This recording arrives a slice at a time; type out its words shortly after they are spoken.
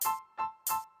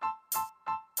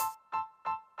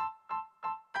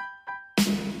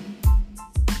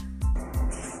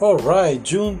All right,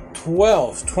 June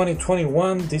 12th,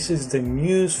 2021. This is the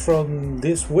news from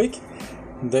this week.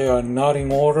 They are not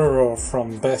in order or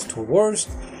from best to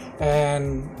worst,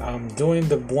 and I'm doing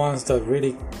the ones that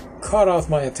really caught off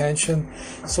my attention.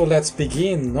 So let's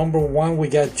begin. Number one, we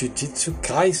got Jujutsu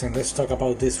Kaisen. Let's talk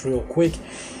about this real quick.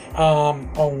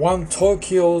 On one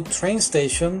Tokyo train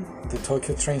station, the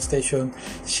Tokyo train station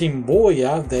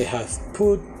Shibuya, they have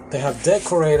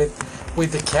decorated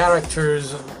with the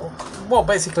characters, well,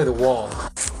 basically the wall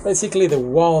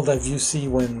that you see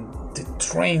when the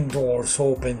train doors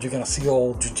open. You're gonna see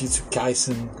all Jujutsu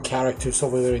Kaisen characters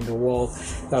over there in the wall.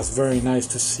 That's very nice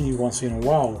to see once in a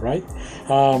while, right?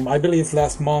 I believe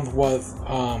last month was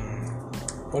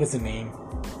what is the name?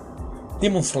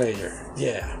 Demon Slayer.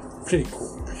 Yeah, pretty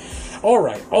cool.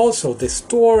 Alright, also the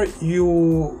store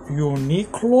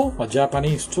Uniqlo, a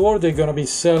Japanese store, they're gonna be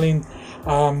selling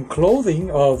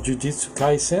clothing of Jujutsu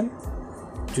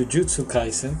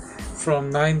Kaisen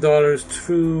from $9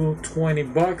 to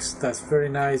 $20. That's very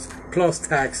nice, plus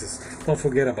taxes. Don't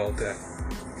forget about that.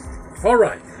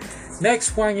 Alright,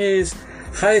 next one is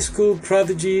High School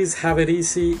Prodigies Have It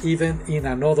Easy Even in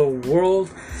Another World.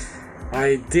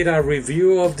 I did a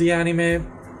review of the anime,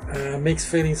 mixed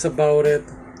feelings about it.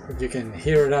 You can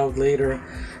hear it out later.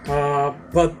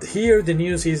 But here the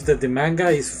news is that the manga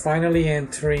is finally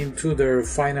entering to their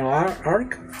final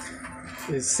arc.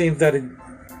 It seems that it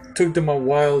took them a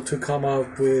while to come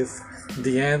up with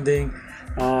the ending.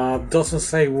 Doesn't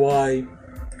say why.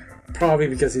 Probably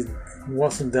because it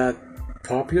wasn't that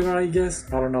popular, I guess.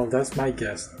 I don't know, that's my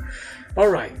guess.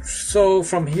 Alright, so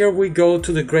from here we go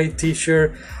to the great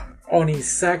teacher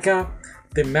Onisaka.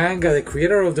 The manga, the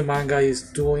creator of the manga, is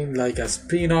doing like a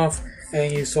spin-off,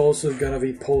 and he's also gonna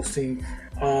be posting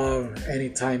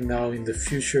anytime now in the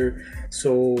future.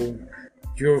 So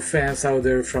your fans out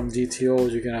there from GTO,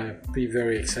 you're gonna be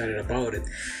very excited about it.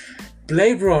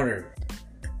 Blade Runner.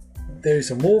 There is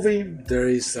a movie, there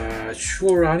is a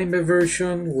short anime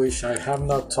version, which I have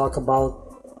not talked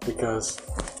about because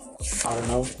I don't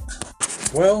know.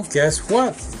 Well, guess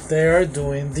what? They are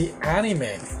doing the anime.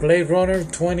 Blade Runner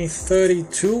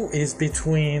 2032 is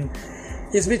between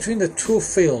the two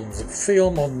films. The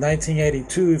film of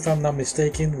 1982, if I'm not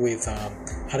mistaken, with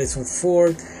Harrison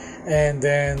Ford, and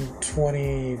then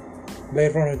Blade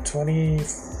Runner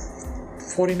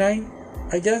 2049,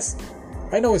 I guess.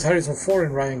 I know it's Harrison Ford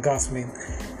and Ryan Gosling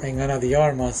and Ana de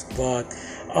Armas, but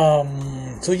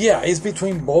so yeah, it's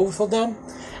between both of them.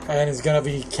 And it's gonna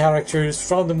be characters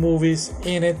from the movies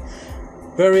in it.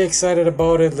 Very excited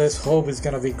about it. Let's hope it's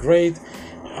gonna be great.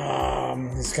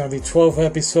 It's gonna be 12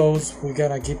 episodes. We're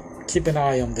gonna keep an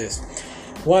eye on this.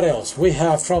 What else? We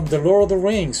have from The Lord of the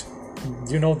Rings.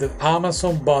 You know that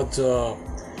Amazon bought the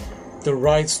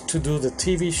rights to do the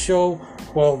TV show.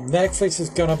 Well, Netflix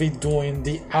is gonna be doing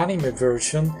the anime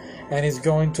version, and it's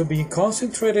going to be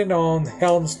concentrated on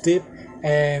Helm's Deep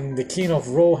and the King of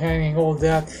Rohan and all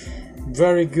that.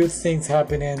 Very good things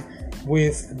happening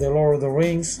with The Lord of the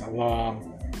Rings.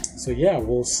 So yeah,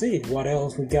 we'll see what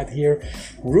else we got here.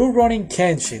 Rurouni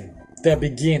Kenshin, the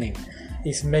beginning,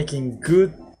 is making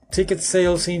good ticket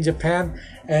sales in Japan,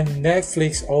 and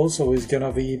Netflix also is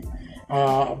gonna be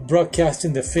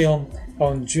broadcasting the film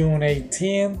on June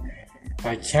 18.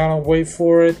 I cannot wait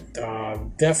for it.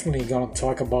 Definitely gonna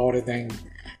talk about it and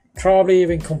probably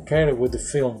even compare it with the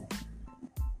film.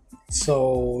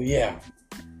 So yeah.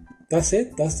 That's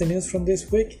it. That's the news from this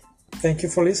week. Thank you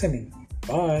for listening.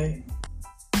 Bye.